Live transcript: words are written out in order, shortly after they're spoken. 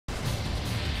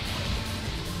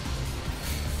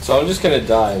So I'm just gonna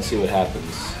die and see what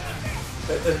happens.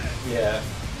 Yeah.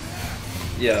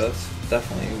 Yeah, that's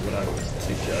definitely what I would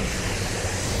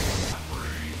suggest.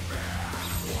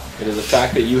 It is a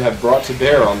fact that you have brought to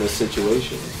bear on this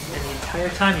situation. And the entire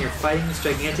time you're fighting this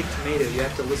gigantic tomato, you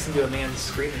have to listen to a man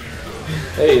screaming at you.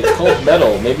 Hey, it's called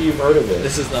metal. Maybe you've heard of it.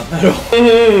 This is not metal.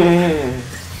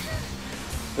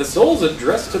 The soul's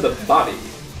address to the body.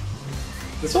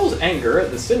 The soul's anger at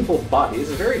the sinful body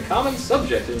is a very common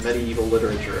subject in medieval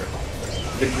literature.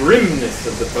 The grimness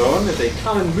of the poem is a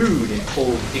common mood in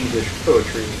old English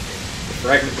poetry. The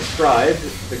fragment described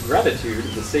the gratitude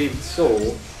of the saved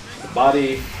soul. The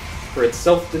body, for its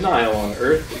self-denial on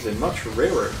earth, is a much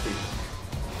rarer thing.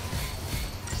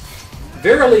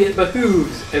 Verily it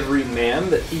behooves every man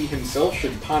that he himself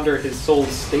should ponder his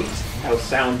soul's state, how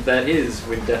sound that is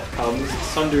when death comes,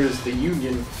 sunders the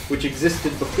union which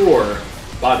existed before,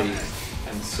 body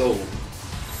and soul.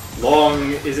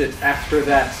 Long is it after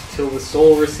that till the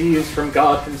soul receives from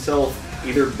God himself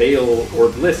either bale or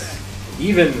bliss,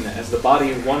 even as the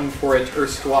body won for it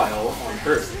erstwhile on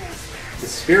earth. The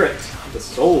spirit, the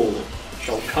soul,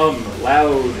 shall come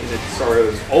loud in its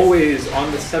sorrows, always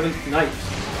on the seventh night,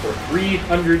 for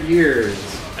 300 years.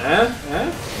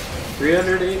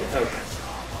 308? Okay.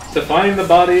 To find the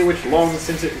body which long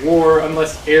since it wore,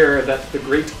 unless ere that the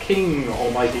great King,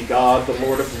 Almighty God, the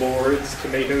Lord of Lords,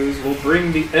 tomatoes, will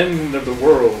bring the end of the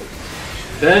world.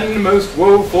 Then most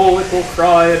woeful it will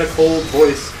cry in a cold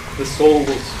voice, the soul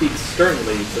will speak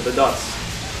sternly to the dust.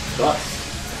 Thus.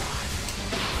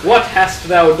 What hast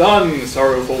thou done,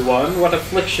 sorrowful one? What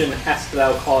affliction hast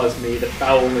thou caused me? The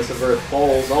foulness of earth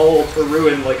falls all to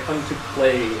ruin like unto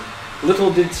clay.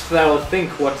 Little didst thou think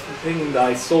what thing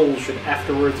thy soul should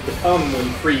afterwards become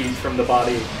when freed from the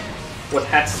body. What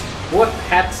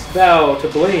hadst thou to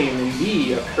blame in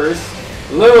thee, accursed?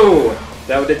 Lo!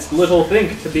 Thou didst little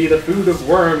think to be the food of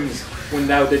worms when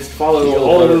thou didst follow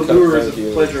all the lures of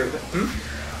pleasure.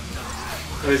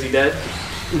 Oh, is he dead?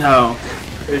 No.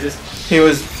 Or is this... He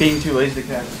was being too lazy to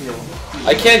cast heal.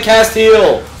 I can't cast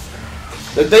heal!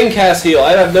 The thing casts heal.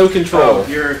 I have no control. Oh,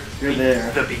 you're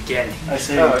there. The beginning. I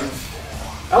see.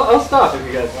 I'll stop if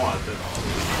you guys want. But...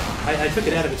 I took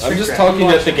it out of its I'm shrink just wrap. talking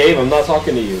at the game. I'm not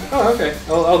talking to you. Oh, okay.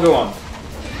 I'll go on.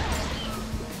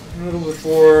 A little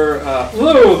before,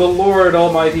 lo, the Lord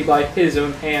Almighty by his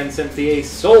own hand sent thee a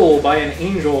soul by an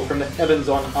angel from the heavens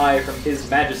on high from his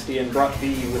majesty and brought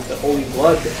thee with the holy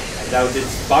blood. And thou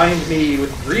didst bind me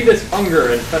with grievous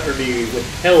hunger and fetter me with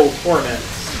hell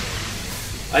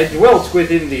torments. I dwelt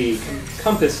within thee,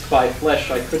 compassed by flesh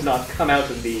I could not come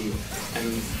out of thee.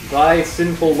 And thy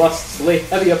sinful lusts lay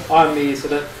heavy upon me, so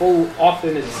that full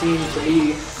often it seemed to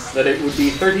me that it would be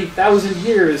 30,000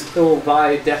 years till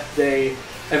thy death day.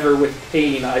 Ever with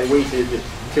pain I waited,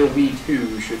 till we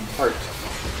two should part.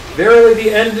 Verily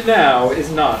the end now is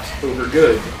not over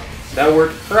good. Thou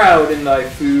wert proud in thy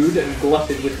food, and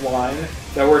glutted with wine.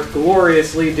 Thou wert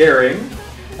gloriously daring,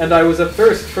 and I was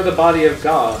athirst for the body of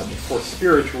God, for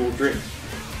spiritual drink.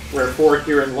 Wherefore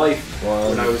here in life,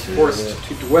 when I was forced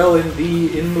to dwell in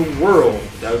thee in the world,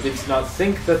 thou didst not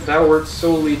think that thou wert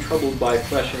solely troubled by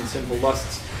flesh and sinful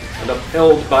lusts, and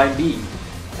upheld by me.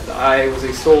 And I was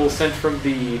a soul sent from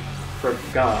thee, from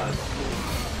God.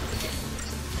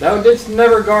 Thou didst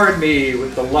never guard me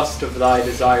with the lust of thy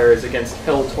desires against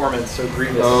hell torments so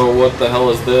grievous. Oh, what the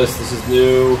hell is this? This is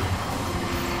new.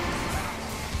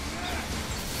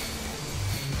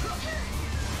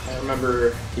 I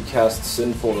remember... He cast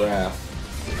Sinful Wrath.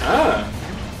 Ah!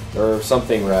 Or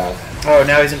something Wrath. Oh,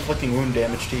 now he's inflicting wound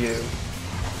damage to you.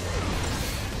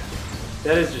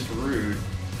 That is just rude.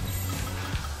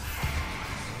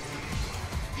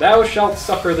 Thou shalt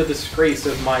suffer the disgrace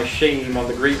of my shame on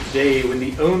the great day when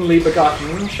the only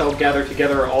begotten shall gather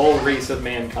together all race of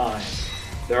mankind.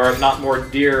 Thou art not more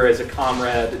dear as a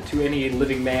comrade to any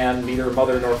living man, neither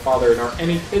mother nor father, nor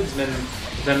any kinsman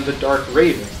than the dark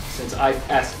raven, since I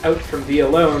passed out from thee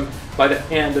alone by the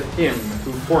hand of him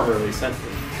who formerly sent thee.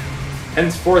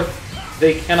 Henceforth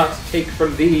they cannot take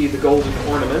from thee the golden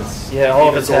ornaments. Yeah, all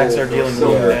of neither attacks gold are nor dealing with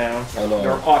silver, you now. I know.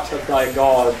 nor aught of thy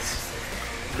gods,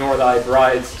 nor thy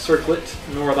bride's circlet,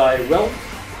 nor thy wealth,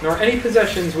 nor any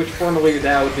possessions which formerly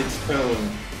thou didst own.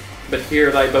 But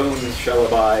here thy bones shall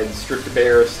abide, stripped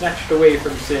bare, snatched away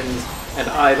from sins, and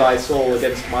I thy soul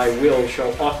against my will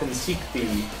shall often seek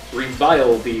thee,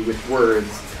 revile thee with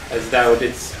words, as thou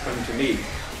didst unto me.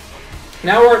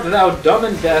 Now art thou dumb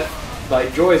and deaf, thy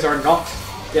joys are naught,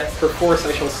 yet perforce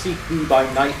I shall seek thee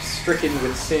by night, stricken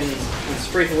with sins, and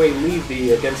straightway leave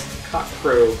thee against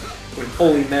cockcrow, when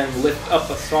holy men lift up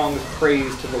a song of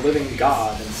praise to the living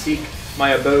God, and seek my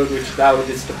abode which thou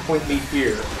didst appoint me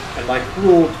here, and my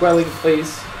cruel dwelling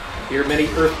place, Here many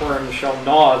earthworms shall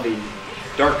gnaw thee,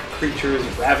 dark creatures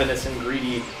ravenous and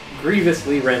greedy,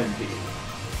 grievously rend thee.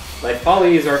 Thy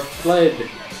follies are fled,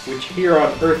 which here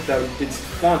on earth thou didst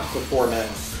flaunt before men.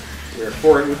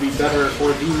 Wherefore it would be better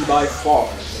for thee by far,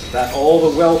 that all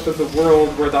the wealth of the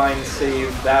world were thine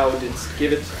save thou didst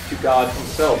give it to God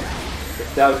himself.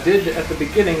 If thou did at the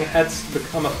beginning hadst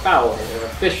become a fowl, or a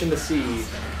fish in the sea,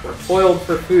 or toiled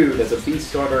for food as a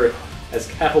beast on earth, as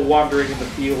cattle wandering in the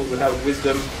field without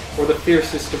wisdom, or the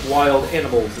fiercest of wild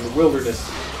animals in the wilderness,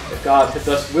 if God had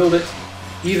thus willed it,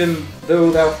 even though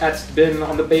thou hadst been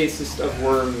on the basest of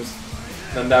worms,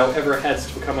 than thou ever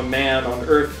hadst become a man on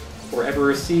earth, or ever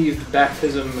received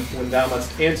baptism, when thou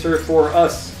must answer for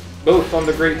us, both on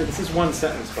the great, this is one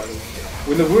sentence by the way,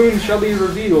 when the wound shall be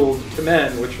revealed to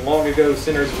men which long ago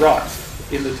sinners wrought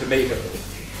in the tomato,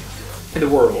 in the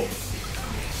world.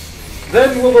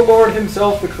 Then will the Lord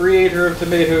himself, the creator of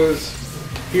tomatoes,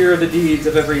 hear the deeds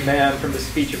of every man from the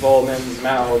speech of all men's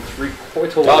mouths,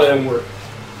 requital Got him. work.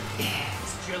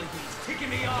 This jelly bean's ticking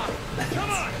me off. Come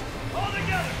on, all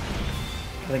together.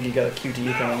 I think you got a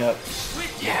QTE coming up.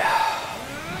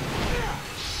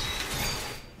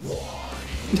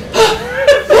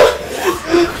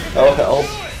 Oh hell.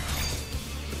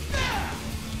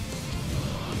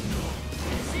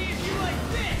 See if you like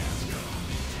this.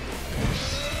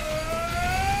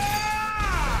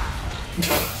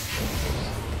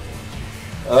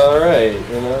 Alright,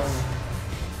 you know.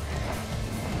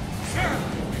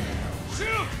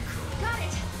 Shoot! Got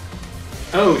it.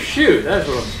 Oh shoot, that's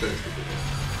what I'm supposed to do.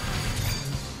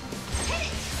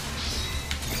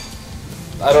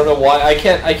 I don't know why. I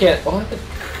can't, what?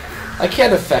 I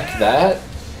can't affect that.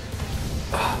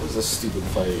 Ah, it was a stupid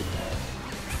fight.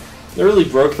 It really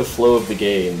broke the flow of the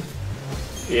game.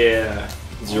 Yeah.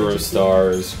 0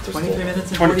 stars. 23 minutes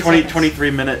and 20, 40 20 seconds.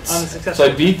 23 minutes. So I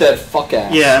beat that fuck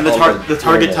ass. Yeah, and the on target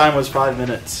tournament. time was 5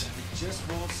 minutes. Just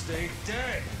won't stay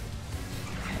dead.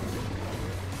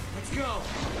 Let's go.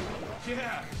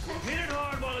 Yeah, hit it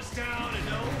hard while it's down and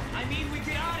no. I mean, we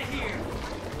get out of here.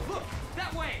 Look,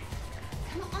 that way.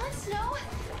 Come on, Snow.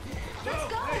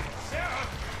 Let's go. Hey, Sarah.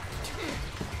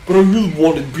 But I really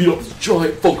wanted to beat up this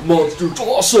giant fuck monster. It's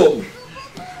awesome.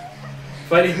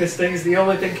 Fighting this thing's the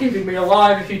only thing keeping me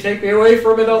alive. If you take me away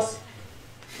from it, I'll...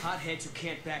 Hotheads who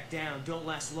can't back down don't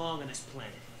last long on this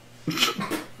planet.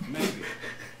 Maybe.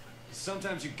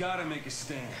 Sometimes you gotta make a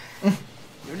stand.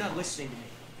 You're not listening to me.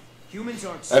 Humans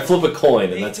aren't. I flip a coin,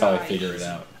 and They that's how I die figure it easy.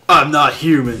 out. I'm not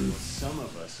human. Some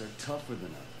of us are tougher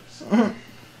than others.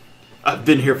 I've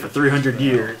been here for 300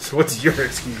 years. What's your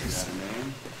excuse? Got a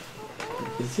name?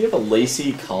 Does he have a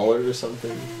lacy collar or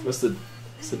something? What's the deal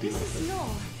This with is it? Snow.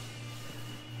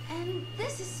 And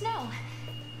this is Snow.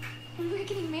 And we're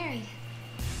getting married.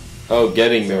 Oh,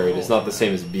 getting married is not the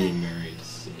same as being married.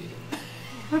 See.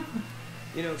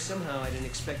 You know, somehow I didn't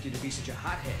expect you to be such a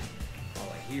hothead.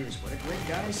 All I hear is what a great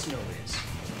guy Snow is.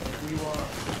 Who you are,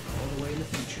 all the way in the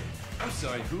future. I'm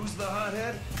sorry, who's the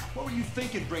hothead? What were you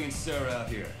thinking bringing Sarah out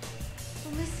here?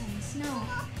 Well, listen, Snow.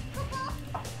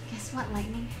 Guess what,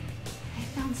 Lightning? I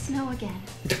found Snow again.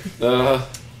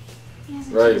 He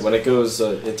hasn't Right, changed. when it goes He's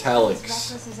as italics.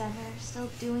 reckless as ever, still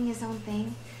doing his own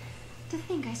thing. To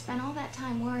think I spent all that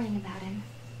time worrying about him.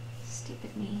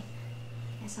 Stupid me.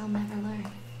 Guess I'll never learn.